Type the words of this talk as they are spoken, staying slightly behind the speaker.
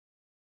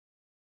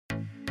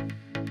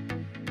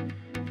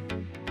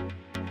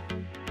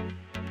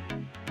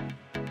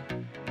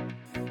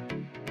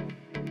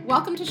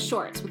Welcome to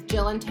Shorts with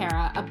Jill and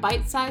Tara, a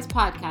bite-sized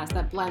podcast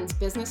that blends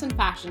business and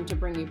fashion to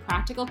bring you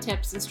practical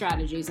tips and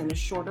strategies in a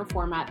shorter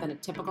format than a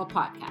typical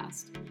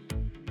podcast.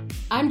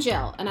 I'm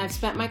Jill, and I've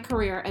spent my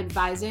career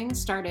advising,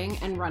 starting,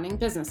 and running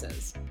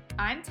businesses.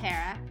 I'm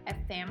Tara, a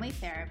family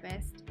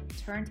therapist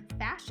turned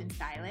fashion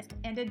stylist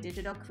and a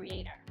digital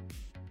creator.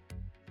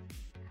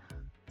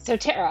 So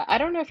Tara, I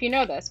don't know if you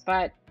know this,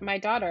 but my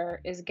daughter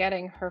is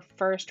getting her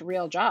first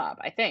real job,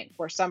 I think,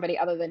 where somebody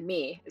other than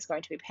me is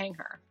going to be paying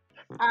her.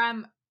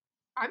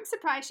 I'm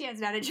surprised she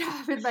hasn't had a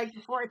job in like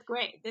the fourth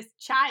grade. This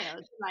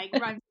child like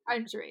runs the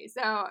country.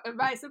 So am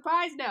I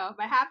surprised? No. Am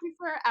I happy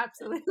for her?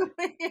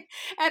 Absolutely.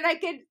 And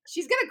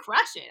she's gonna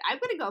crush it. I'm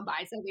gonna go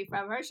buy something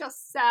from her. She'll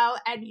sell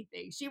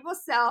anything. She will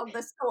sell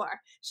the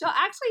store. She'll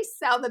actually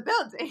sell the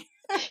building.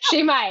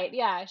 She might,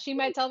 yeah. She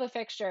might sell the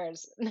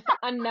fixtures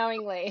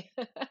unknowingly.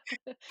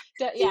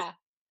 Yeah.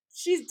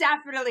 She's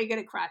definitely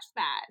gonna crush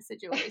that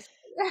situation.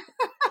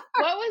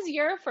 What was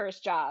your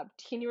first job?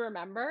 Can you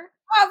remember?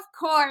 Of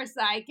course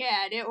I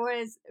can. It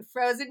was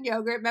frozen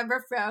yogurt.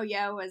 Remember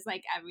Froyo was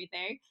like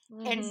everything.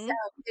 And so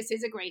this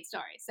is a great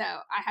story. So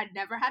I had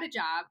never had a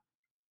job.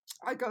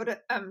 I go to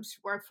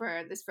work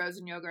for this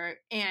frozen yogurt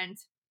and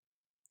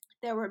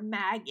there were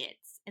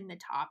maggots in the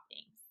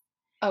toppings.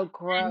 Oh,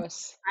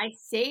 gross. And I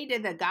say to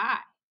the guy,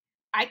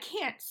 I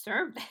can't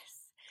serve this.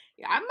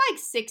 I'm like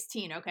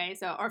 16, okay?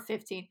 So, or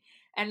 15.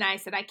 And I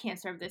said, I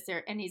can't serve this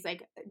there. And he's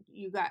like,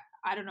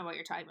 I don't know what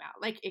you're talking about.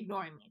 Like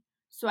ignoring me.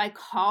 So I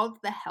called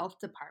the health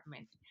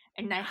department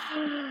and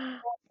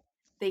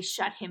they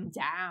shut him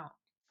down.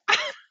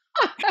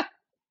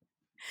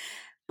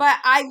 But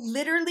I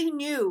literally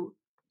knew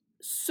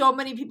so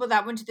many people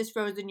that went to this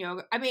frozen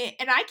yogurt. I mean,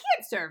 and I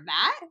can't serve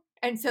that.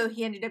 And so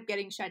he ended up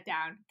getting shut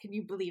down. Can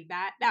you believe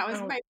that? That was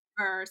my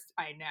first.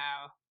 I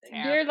know.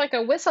 Terrible. You're like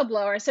a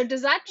whistleblower. So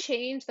does that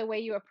change the way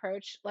you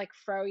approach like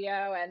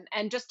froyo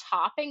and just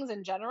toppings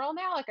in general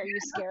now? Like, are you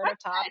scared of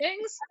toppings?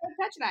 I don't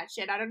touch that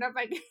shit. I don't know if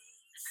I can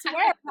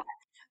swear.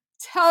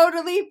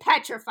 Totally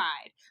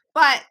petrified.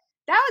 But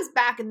that was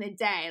back in the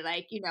day,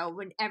 like,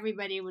 when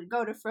everybody would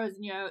go to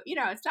frozen yogurt.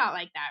 It's not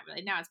like that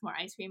really. Now it's more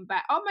ice cream.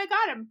 But oh my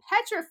God, I'm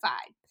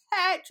petrified.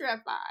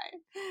 Petrified.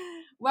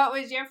 What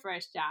was your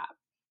first job?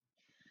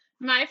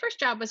 My first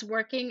job was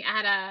working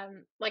at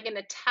an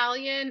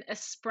Italian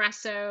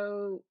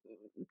espresso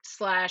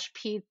slash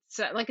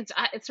pizza. Like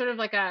it's sort of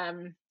like I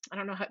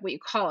don't know what you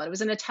call it. It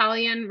was an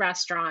Italian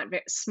restaurant,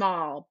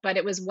 small, but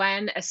it was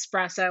when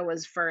espresso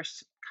was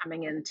first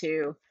coming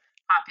into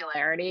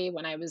popularity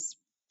when I was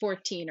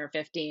 14 or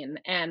 15.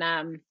 And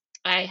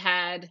I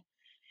had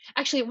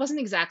actually, it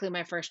wasn't exactly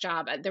my first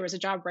job. There was a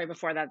job right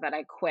before that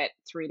I quit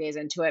 3 days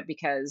into it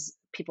because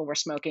people were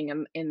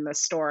smoking in the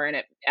store,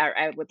 and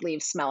I would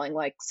leave smelling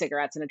like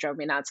cigarettes, and it drove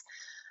me nuts.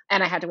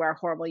 And I had to wear a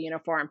horrible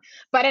uniform.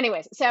 But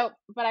anyways,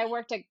 but I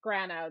worked at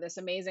Grano, this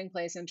amazing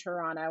place in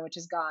Toronto, which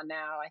is gone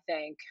now, I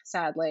think,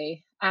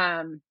 sadly.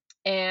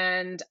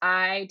 And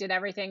I did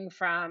everything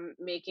from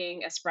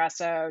making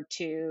espresso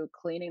to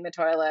cleaning the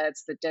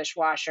toilets, the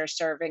dishwasher,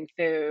 serving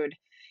food.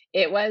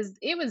 It was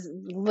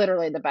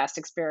literally the best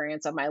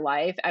experience of my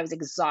life. I was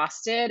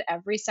exhausted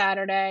every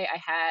Saturday. I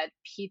had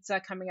pizza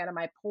coming out of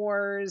my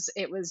pores.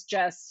 It was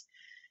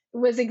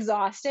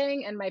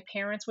exhausting, and my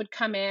parents would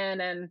come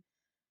in and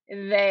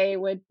they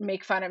would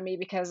make fun of me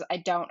because I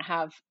don't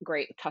have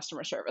great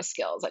customer service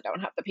skills. I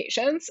don't have the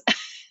patience.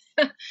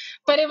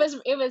 But it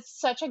was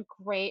such a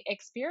great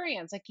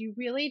experience. Like, you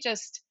really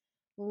just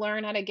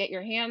learn how to get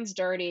your hands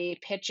dirty,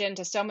 pitch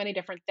into so many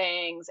different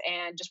things,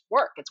 and just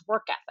work. It's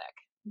work ethic.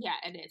 Yeah,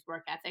 it is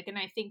work ethic. And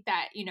I think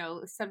that,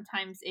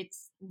 sometimes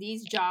it's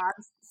these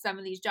jobs, some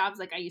of these jobs,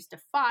 like I used to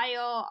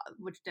file,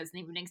 which doesn't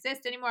even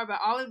exist anymore, but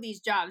all of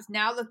these jobs,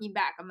 now looking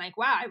back, I'm like,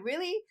 wow, I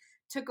really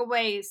took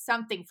away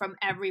something from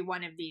every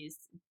one of these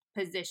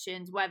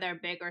positions, whether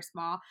big or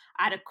small.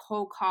 I had a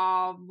cold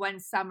call one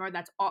summer.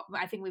 That's all.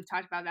 I think we've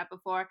talked about that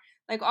before.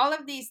 Like all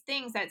of these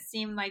things that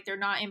seem like they're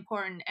not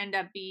important end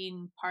up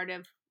being part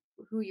of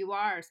who you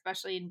are,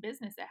 especially in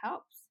business. It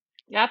helps.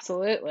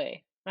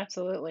 Absolutely.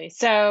 Absolutely.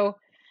 So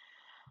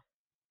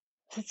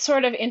it's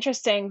sort of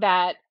interesting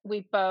that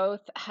we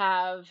both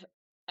have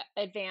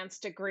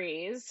advanced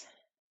degrees.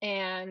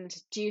 And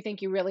do you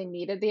think you really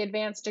needed the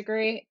advanced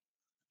degree?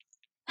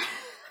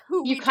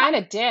 You kind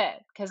of did,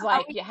 because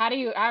how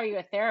are you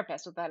a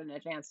therapist without an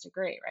advanced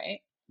degree, right?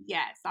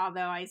 Yes,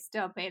 although I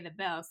still pay the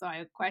bill, so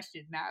I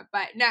question that.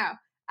 But no,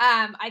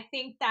 I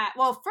think that,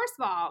 well, first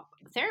of all,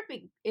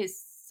 therapy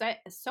is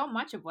so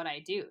much of what I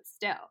do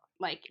still.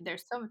 Like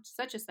there's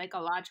such a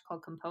psychological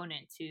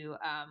component to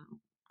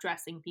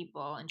dressing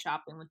people and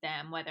shopping with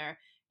them, whether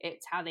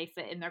it's how they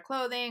fit in their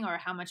clothing or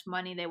how much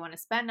money they want to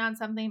spend on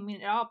something. I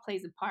mean, it all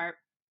plays a part.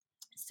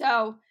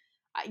 So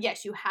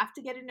yes, you have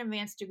to get an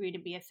advanced degree to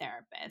be a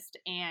therapist.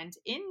 And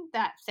in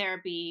that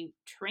therapy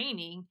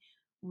training,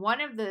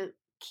 one of the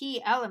key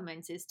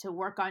elements is to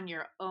work on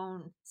your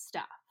own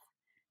stuff.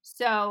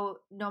 So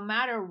no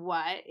matter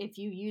what, if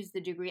you use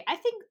the degree, I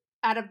think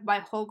out of my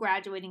whole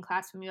graduating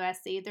class from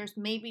USC, there's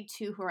maybe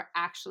two who are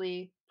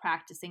actually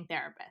practicing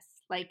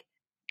therapists.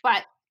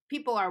 But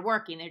people are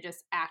working, they're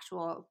just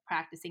actual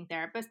practicing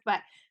therapists,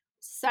 but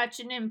such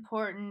an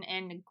important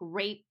and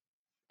great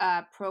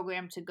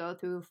program to go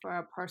through for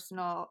a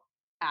personal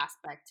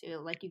aspect too.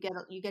 Like you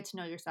get to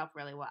know yourself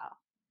really well.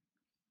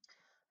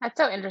 That's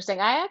so interesting.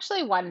 I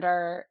actually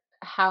wonder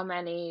how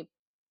many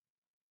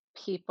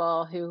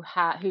people who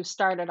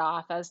started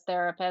off as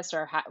therapists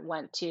or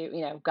went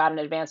to, got an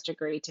advanced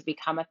degree to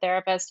become a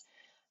therapist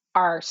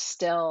are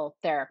still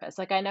therapists.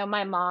 Like I know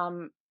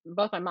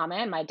both my mom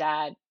and my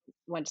dad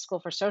went to school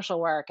for social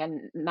work,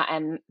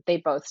 and they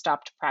both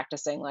stopped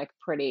practicing like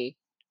pretty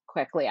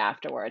quickly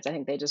afterwards. I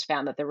think they just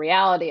found that the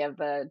reality of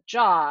the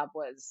job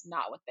was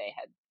not what they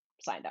had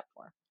signed up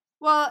for.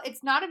 Well,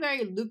 it's not a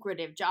very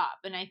lucrative job,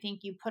 and I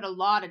think you put a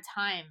lot of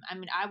time. I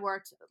mean, I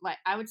worked like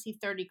I would see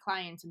 30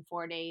 clients in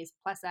 4 days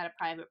plus at a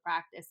private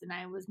practice, and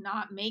I was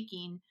not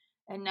making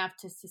enough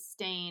to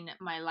sustain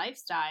my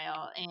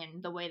lifestyle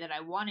and the way that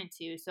I wanted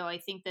to. So I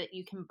think that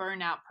you can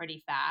burn out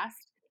pretty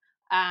fast.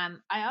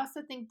 I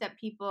also think that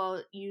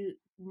people you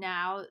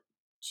now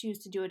choose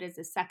to do it as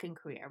a second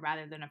career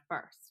rather than a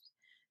first.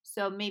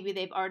 So maybe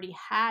they've already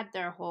had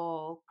their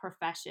whole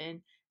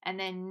profession and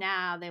then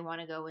now they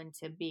want to go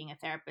into being a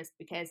therapist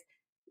because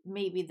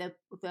maybe the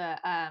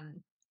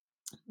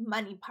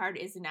money part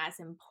isn't as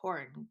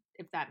important,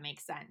 if that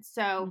makes sense.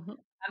 So Mhm.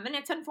 I mean,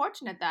 it's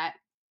unfortunate that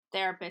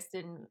therapists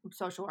and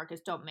social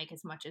workers don't make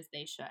as much as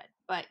they should,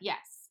 but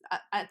yes,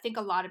 I think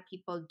a lot of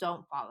people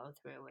don't follow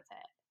through with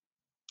it.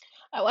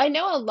 Oh, I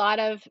know a lot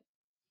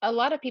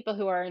of people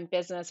who are in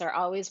business are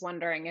always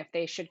wondering if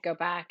they should go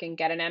back and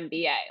get an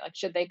MBA. Like,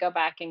 should they go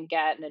back and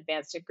get an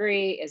advanced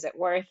degree? Is it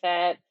worth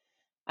it?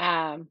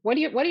 What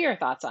are your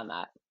thoughts on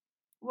that?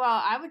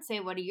 Well, I would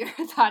say, what are your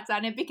thoughts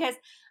on it? Because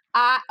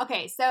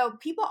okay, so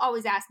people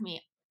always ask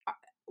me,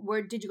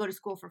 where did you go to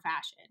school for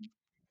fashion?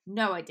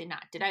 No, I did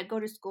not. Did I go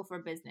to school for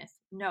business?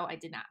 No, I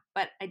did not.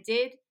 But I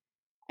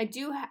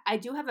do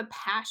have a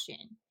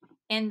passion,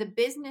 and the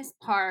business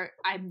part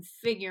I'm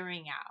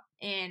figuring out.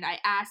 And I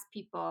ask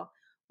people,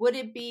 would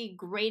it be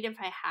great if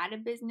I had a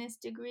business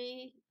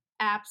degree?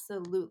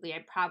 Absolutely.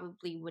 I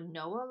probably would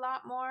know a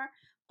lot more,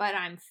 but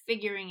I'm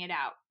figuring it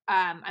out.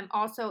 I'm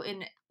also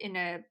in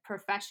a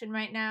profession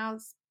right now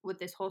with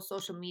this whole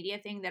social media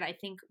thing that I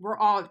think we're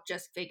all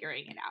just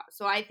figuring it out.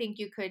 So I think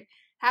you could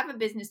have a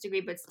business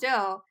degree, but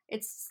still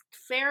it's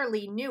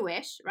fairly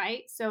newish,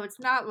 right? So it's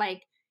not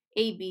like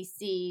a, B,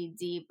 C,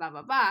 D, blah,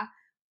 blah, blah.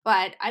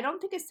 But I don't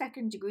think a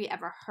second degree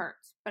ever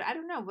hurts. But I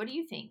don't know. What do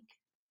you think?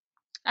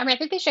 I mean, I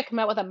think they should come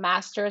out with a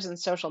master's in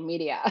social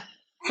media.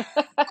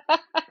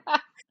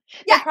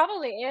 There Yes,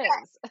 probably is.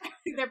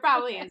 there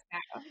probably is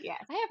now.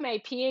 Yes. I have my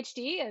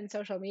PhD in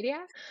social media,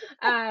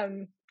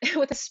 um,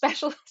 with a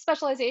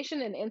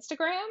specialization in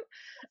Instagram.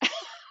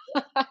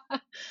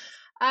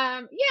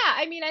 Yeah,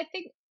 I mean, I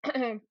think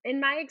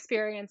in my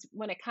experience,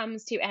 when it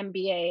comes to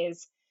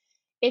MBAs,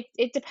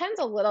 it depends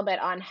a little bit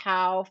on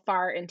how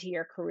far into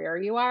your career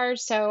you are.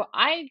 So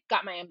I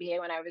got my MBA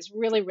when I was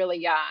really, really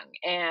young,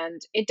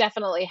 and it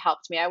definitely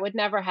helped me. I would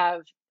never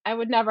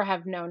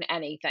have known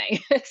anything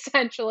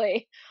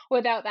essentially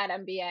without that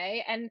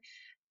MBA. And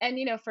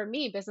for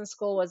me, business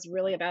school was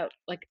really about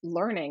like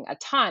learning a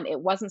ton. It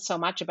wasn't so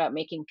much about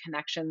making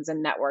connections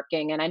and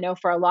networking. And I know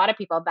for a lot of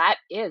people that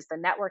is the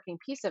networking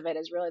piece of it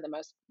is really the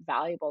most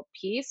valuable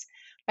piece.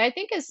 But I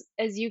think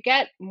as you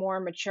get more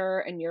mature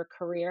in your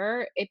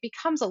career, it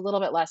becomes a little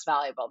bit less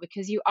valuable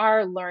because you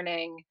are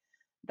learning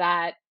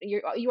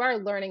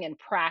in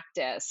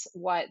practice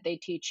what they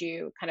teach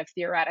you kind of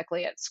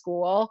theoretically at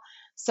school.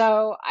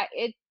 So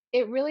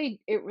it really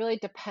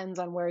depends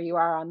on where you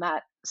are on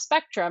that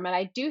spectrum. And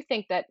I do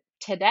think that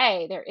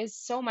today there is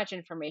so much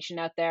information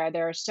out there.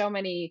 There are so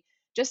many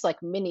just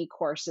like mini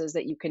courses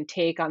that you can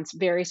take on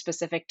very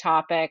specific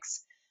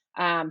topics,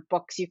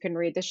 books you can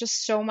read. There's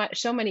just so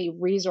many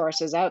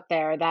resources out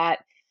there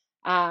that,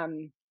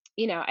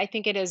 I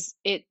think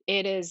it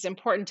is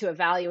important to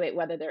evaluate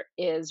whether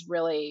it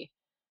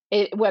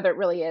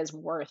really is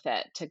worth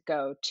it to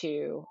go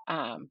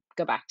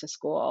back to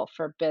school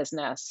for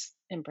business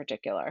in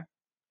particular.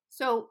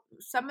 So,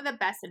 some of the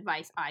best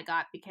advice I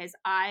got because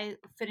I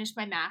finished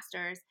my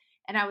master's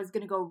and I was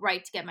going to go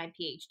right to get my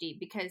PhD.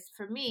 Because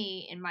for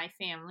me and my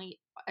family,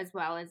 as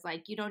well as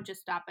like, you don't just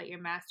stop at your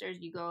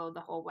master's, you go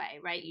the whole way,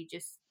 right? You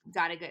just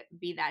got to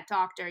be that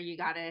doctor, you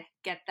got to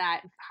get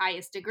that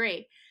highest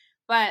degree.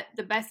 But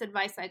the best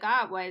advice I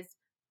got was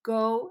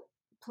go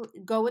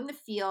go in the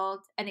field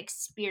and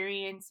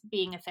experience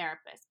being a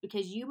therapist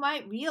because you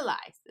might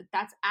realize that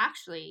that's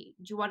actually,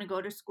 do you want to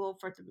go to school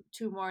for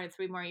 2 more or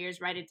 3 more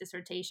years, write a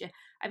dissertation?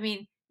 I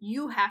mean,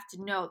 you have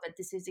to know that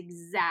this is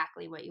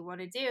exactly what you want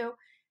to do.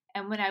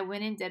 And when I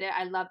went and did it,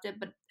 I loved it,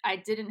 but I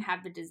didn't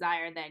have the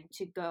desire then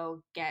to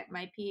go get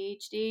my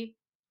PhD.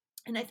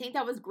 And I think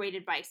that was great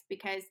advice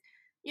because,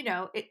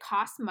 it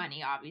costs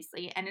money,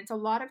 obviously, and it's a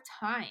lot of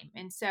time.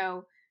 And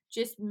so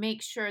just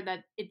make sure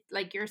that it,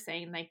 like you're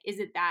saying, like, is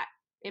it that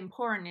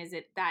important? Is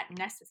it that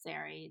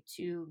necessary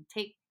to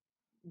take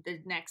the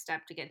next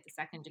step to get the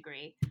second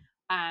degree?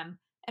 And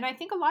I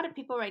think a lot of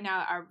people right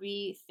now are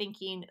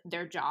rethinking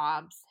their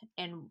jobs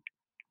and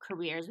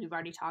careers we've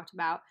already talked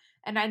about.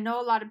 And I know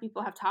a lot of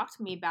people have talked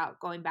to me about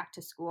going back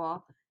to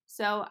school.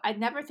 So I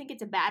never think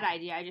it's a bad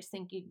idea. I just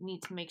think you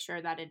need to make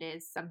sure that it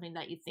is something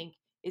that you think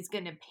is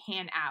going to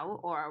pan out,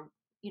 or,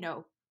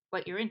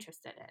 what you're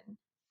interested in.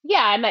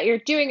 Yeah, and that you're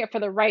doing it for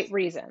the right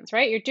reasons,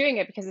 right? You're doing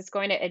it because it's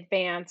going to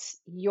advance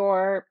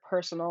your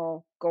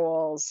personal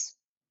goals,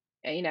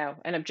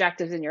 and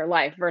objectives in your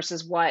life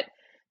versus what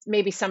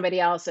maybe somebody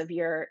else of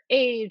your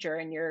age or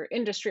in your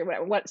industry,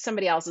 what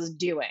somebody else is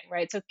doing,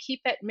 right? So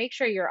make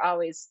sure you're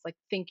always like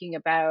thinking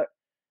about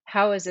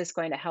how is this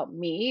going to help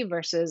me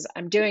versus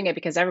I'm doing it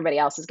because everybody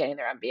else is getting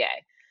their MBA.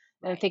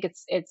 And I Right. think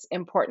it's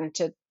important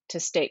to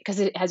state because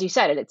as you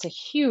said, it's a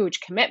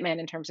huge commitment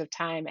in terms of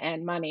time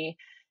and money.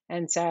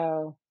 And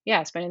so,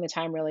 yeah, spending the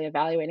time really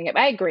evaluating it.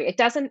 But I agree. It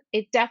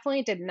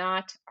definitely did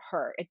not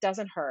hurt. It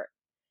doesn't hurt.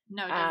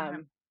 No, it doesn't hurt.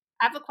 Um,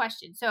 I have a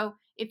question. So,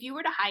 if you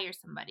were to hire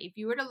somebody, if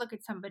you were to look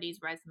at somebody's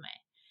resume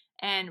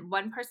and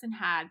one person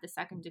had the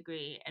second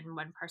degree and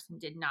one person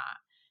did not,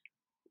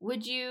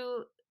 would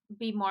you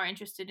be more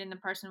interested in the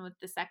person with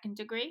the second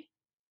degree?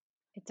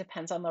 It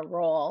depends on the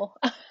role.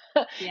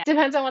 Yeah.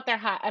 Depends on what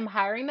I'm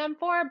hiring them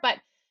for, but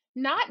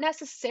not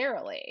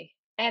necessarily.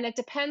 And it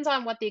depends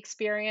on what the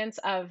experience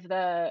of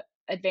the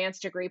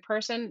advanced degree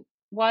person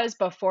was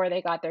before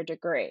they got their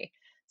degree.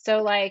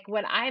 So, like,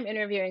 when I'm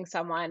interviewing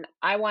someone,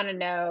 I wanna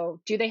know,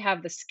 do they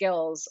have the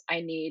skills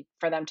I need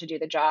for them to do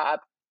the job?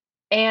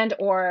 And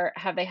or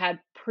have they had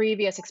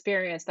previous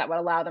experience that would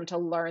allow them to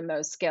learn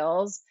those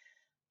skills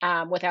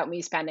without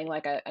me spending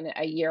like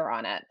a year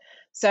on it.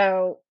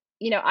 So,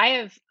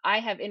 I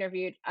have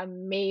interviewed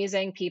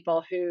amazing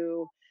people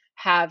who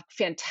have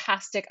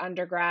fantastic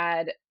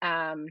undergrad,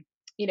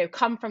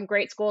 come from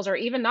great schools or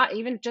even not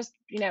even just,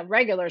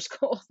 regular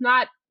schools,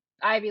 not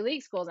Ivy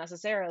League schools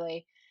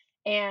necessarily,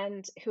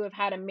 and who have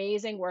had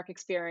amazing work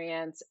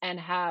experience and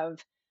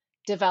have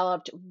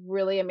developed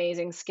really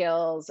amazing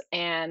skills.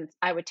 And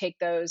I would take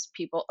those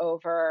people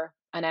over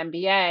an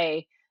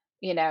MBA,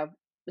 you know,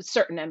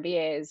 certain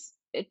MBAs.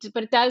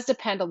 But it does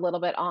depend a little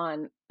bit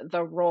on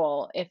the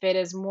role. If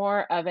it's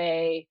more of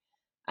a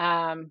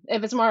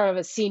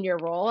senior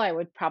role, I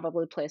would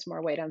probably place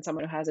more weight on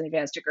someone who has an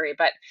advanced degree.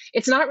 But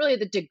it's not really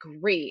the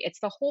degree; it's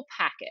the whole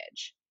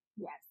package.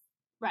 Yes.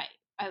 Right.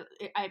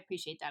 I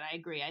appreciate that. I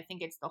agree. I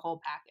think it's the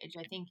whole package.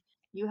 I think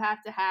you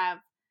have to have,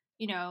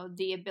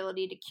 the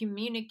ability to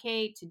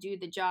communicate, to do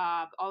the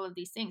job, all of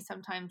these things.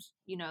 Sometimes,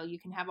 you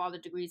can have all the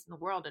degrees in the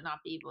world and not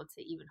be able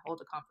to even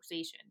hold a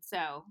conversation.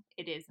 So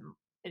it is.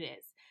 It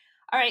is.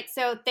 All right.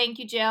 So thank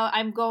you, Jill.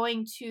 I'm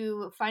going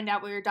to find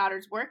out where your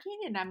daughter's working,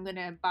 and I'm going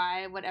to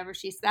buy whatever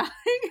she's selling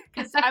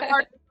because I'm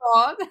already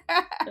sold.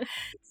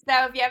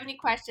 So if you have any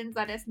questions,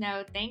 let us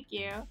know. Thank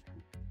you.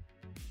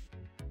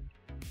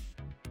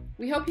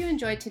 We hope you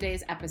enjoyed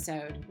today's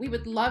episode. We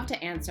would love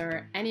to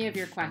answer any of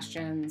your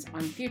questions on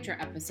future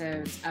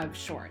episodes of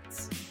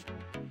Shorts.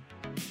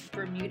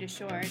 Bermuda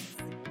shorts,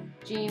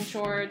 Jean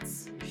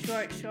shorts,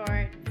 short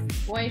shorts,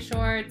 boy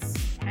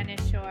shorts,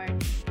 tennis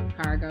shorts,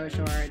 cargo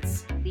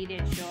shorts,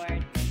 pleated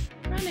shorts,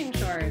 running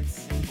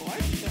shorts.